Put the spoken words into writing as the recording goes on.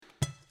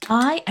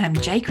I am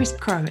J. Crisp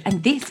Crow,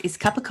 and this is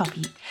Cup of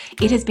Copy.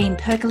 It has been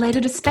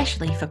percolated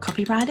especially for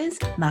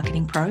copywriters,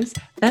 marketing pros,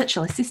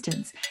 virtual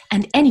assistants,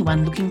 and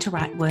anyone looking to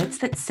write words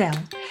that sell.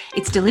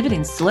 It's delivered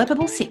in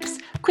slurpable sips,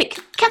 quick,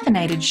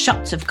 caffeinated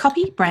shots of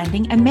copy,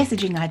 branding, and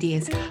messaging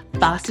ideas,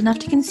 fast enough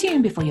to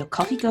consume before your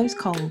coffee goes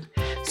cold.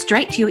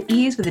 Straight to your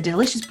ears with a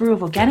delicious brew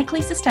of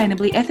organically,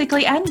 sustainably,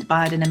 ethically, and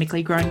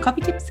biodynamically grown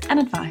copy tips and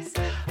advice.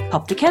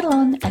 Pop the kettle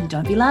on and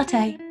don't be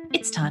latte.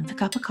 It's time for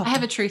Cup of Coffee. I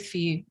have a truth for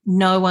you.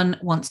 No one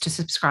wants to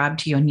subscribe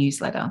to your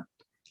newsletter.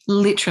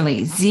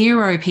 Literally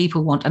 0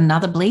 people want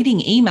another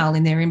bleeding email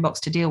in their inbox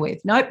to deal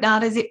with. Nope,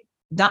 not as it.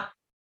 Nah.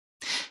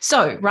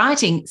 So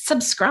writing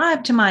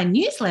subscribe to my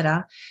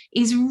newsletter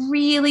is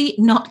really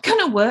not going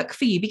to work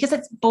for you because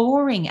it's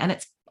boring and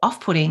it's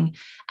off-putting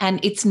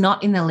and it's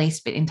not in the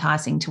least bit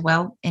enticing to,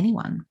 well,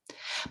 anyone.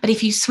 But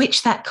if you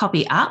switch that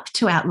copy up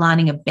to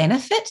outlining a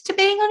benefit to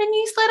being on a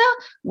newsletter,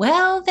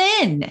 well,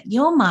 then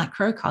your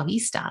micro copy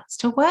starts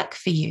to work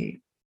for you.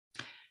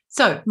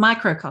 So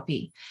micro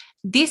copy.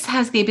 This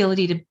has the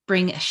ability to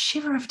bring a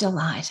shiver of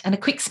delight and a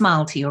quick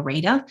smile to your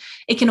reader.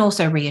 It can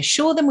also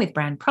reassure them with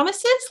brand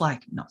promises,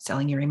 like not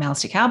selling your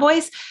emails to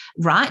cowboys,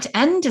 write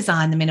and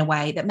design them in a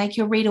way that make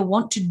your reader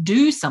want to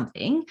do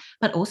something,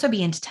 but also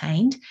be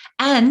entertained.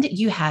 And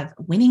you have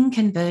winning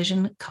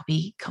conversion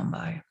copy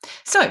combo.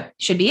 So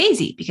should be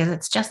easy because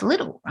it's just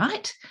little,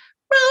 right?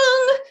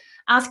 Wrong.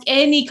 Ask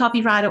any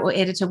copywriter or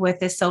editor worth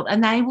their salt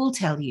and they will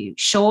tell you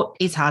short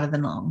is harder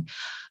than long.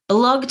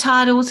 Blog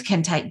titles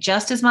can take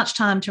just as much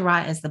time to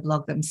write as the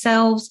blog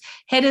themselves.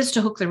 Headers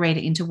to hook the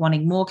reader into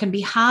wanting more can be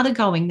harder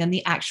going than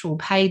the actual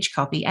page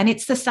copy. And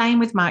it's the same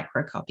with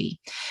micro copy,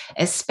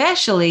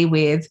 especially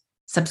with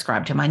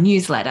subscribe to my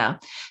newsletter.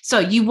 So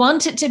you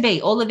want it to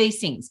be all of these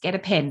things. Get a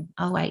pen.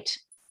 I'll wait.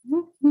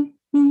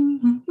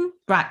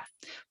 Right.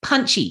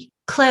 Punchy,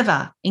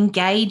 clever,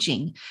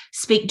 engaging.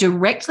 Speak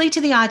directly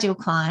to the ideal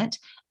client.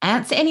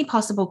 Answer any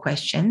possible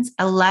questions,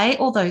 allay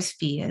all those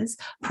fears,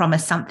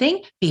 promise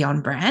something, be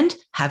on brand,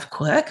 have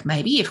quirk,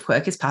 maybe if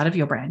quirk is part of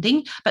your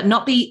branding, but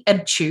not be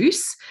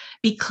obtuse,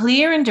 be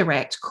clear and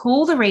direct,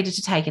 call the reader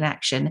to take an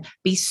action,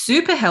 be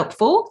super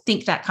helpful,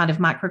 think that kind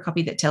of micro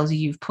copy that tells you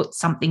you've put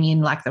something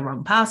in like the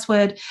wrong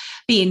password,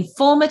 be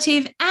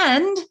informative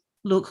and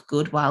look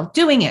good while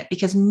doing it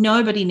because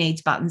nobody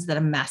needs buttons that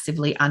are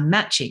massively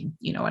unmatching.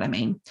 You know what I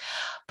mean?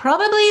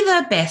 Probably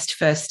the best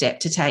first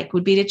step to take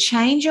would be to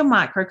change your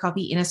micro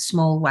copy in a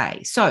small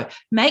way. So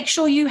make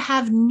sure you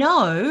have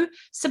no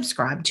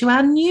subscribe to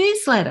our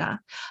newsletter,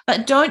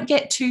 but don't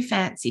get too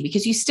fancy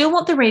because you still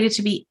want the reader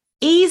to be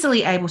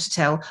easily able to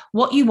tell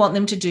what you want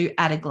them to do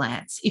at a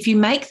glance. If you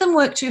make them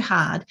work too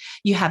hard,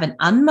 you have an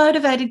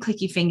unmotivated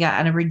clicky finger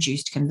and a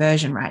reduced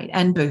conversion rate,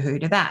 and boohoo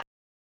to that.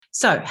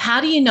 So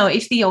how do you know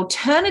if the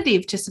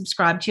alternative to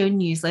subscribe to your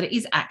newsletter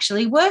is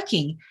actually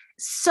working?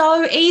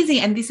 So easy.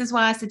 And this is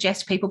why I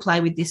suggest people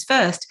play with this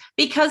first,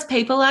 because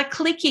people are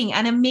clicking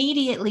and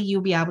immediately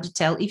you'll be able to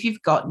tell if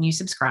you've got new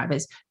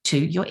subscribers to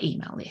your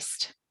email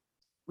list.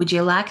 Would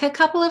you like a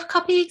couple of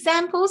copy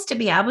examples to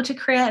be able to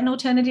create an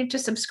alternative to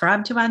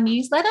subscribe to our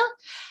newsletter?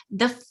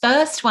 The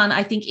first one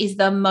I think is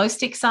the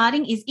most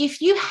exciting is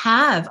if you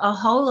have a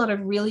whole lot of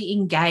really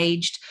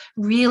engaged,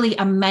 really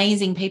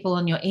amazing people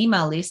on your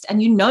email list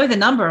and you know the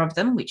number of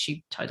them, which you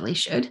totally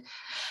should,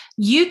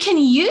 you can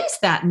use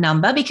that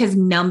number because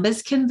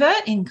numbers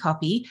convert in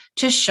copy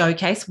to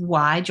showcase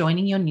why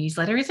joining your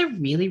newsletter is a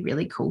really,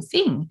 really cool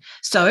thing.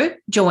 So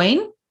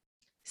join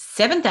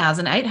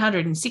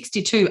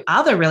 7,862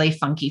 other really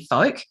funky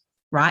folk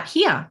right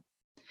here.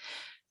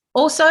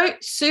 Also,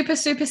 super,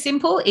 super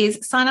simple is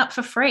sign up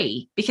for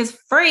free because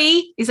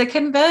free is a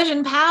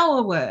conversion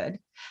power word.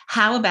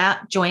 How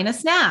about join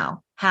us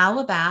now? How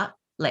about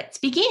let's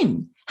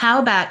begin? How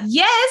about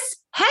yes,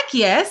 heck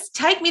yes,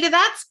 take me to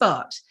that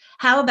spot?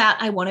 How about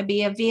I want to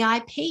be a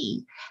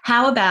VIP?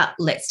 How about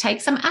let's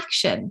take some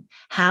action?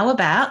 How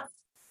about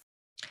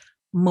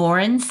more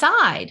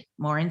inside?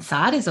 More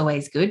inside is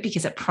always good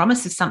because it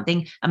promises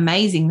something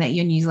amazing that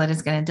your newsletter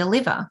is going to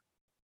deliver.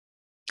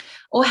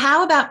 Or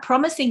how about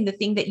promising the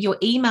thing that your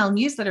email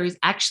newsletter is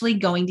actually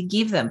going to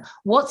give them?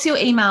 What's your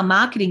email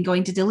marketing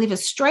going to deliver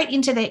straight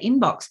into their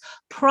inbox?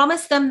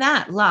 Promise them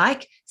that,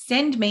 like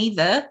send me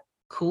the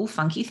cool,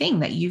 funky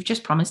thing that you've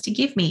just promised to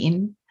give me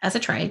in as a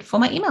trade for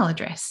my email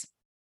address.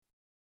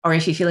 Or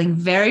if you're feeling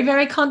very,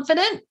 very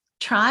confident,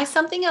 try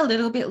something a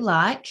little bit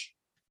like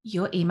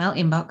your email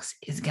inbox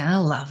is going to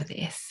love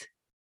this.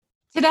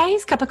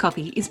 Today's Cup of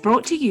Copy is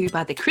brought to you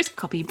by the Crisp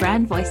Copy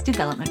Brand Voice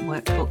Development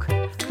Workbook.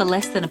 For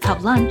less than a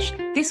pub lunch,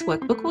 this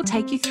workbook will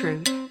take you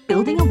through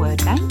building a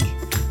word bank,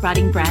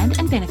 writing brand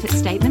and benefit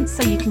statements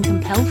so you can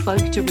compel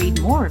folk to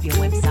read more of your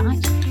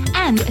website,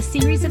 and a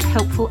series of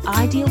helpful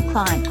ideal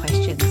client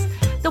questions,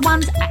 the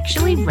ones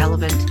actually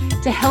relevant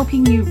to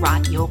helping you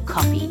write your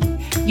copy.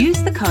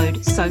 Use the code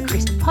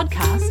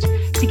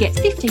SoCrispPodcast to get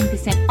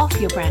 15% off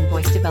your Brand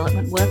Voice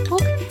Development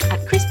Workbook at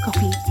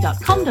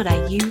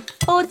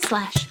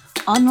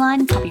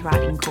crispcopy.com.au/online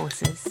copywriting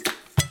courses.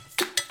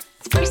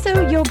 It's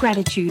Bestow your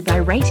gratitude by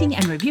rating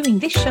and reviewing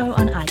this show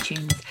on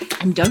iTunes.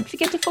 And don't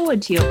forget to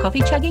forward to your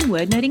coffee-chugging,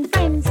 word-nerding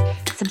friends.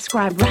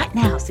 Subscribe right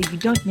now so you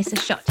don't miss a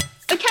shot.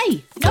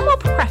 Okay, no more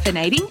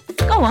procrastinating.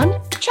 Go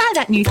on, try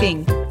that new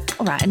thing.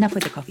 All right, enough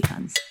with the coffee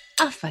puns.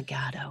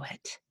 Affogato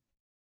it.